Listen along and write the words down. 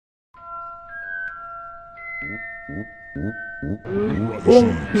Abracadabra,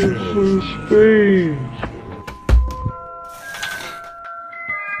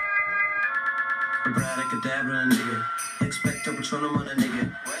 nigga. Expect a patronum on a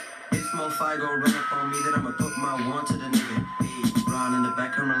nigga. If my fire go run up on me, then I'ma put my one to the nigga. Hey, Ron in the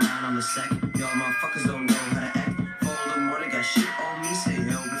back, I'm relying on the sack. Y'all motherfuckers don't know how to act. Fold them more, they got shit on me. Say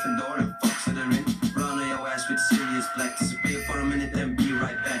hell, Gryffindor and fucks to the ring. Run on your ass with serious black. Disappear for a minute, then be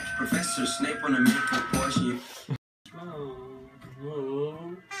right back. Professor Snape wanna make a portion.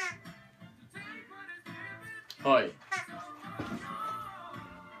 Hi.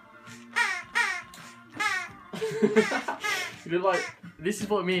 You look like, this is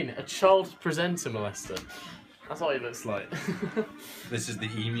what I mean, a child presenter molester. That's what he looks like. This is the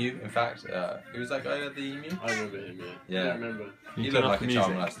emu, in fact. Who was that guy at the emu? I remember him, yeah. Yeah. I remember. He looked like a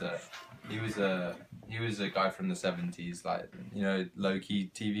child molester. He was a guy from the 70s, like, you know,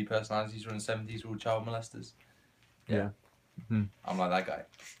 low-key TV personalities from the 70s were all child molesters. Yeah. Mm-hmm. I'm like that guy.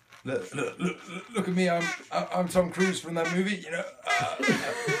 Look at me, I'm Tom Cruise from that movie, you know.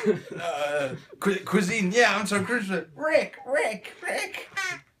 Cuisine, yeah, I'm Tom Cruise. Rick.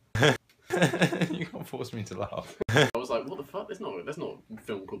 You can't force me to laugh. I was like, what the fuck? There's not a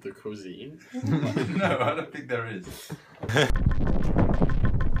film called The Cuisine. No, I don't think there is.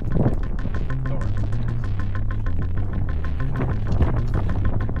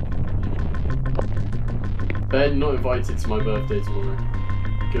 Ben, not invited to my birthday tomorrow.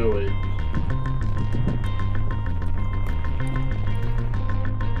 Go away.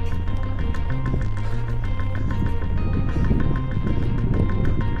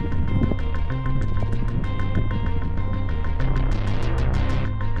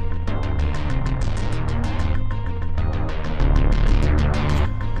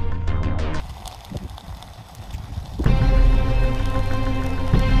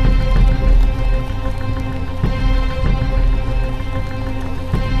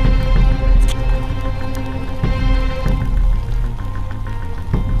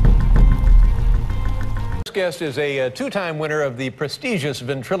 Guest is a two-time winner of the prestigious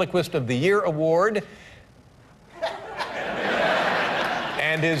Ventriloquist of the Year award.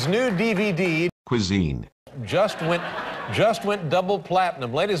 And his new DVD, Cuisine, just went double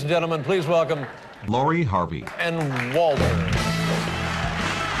platinum. Ladies and gentlemen, please welcome Lori Harvey and Walter.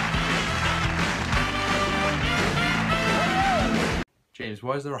 James,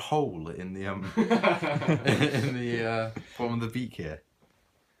 why is there a hole in the in the bottom of the beak here?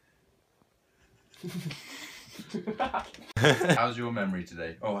 How's your memory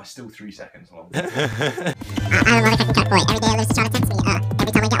today? Oh, I still 3 seconds long. I don't know, like a cat boy. Every day I lose to try to text me.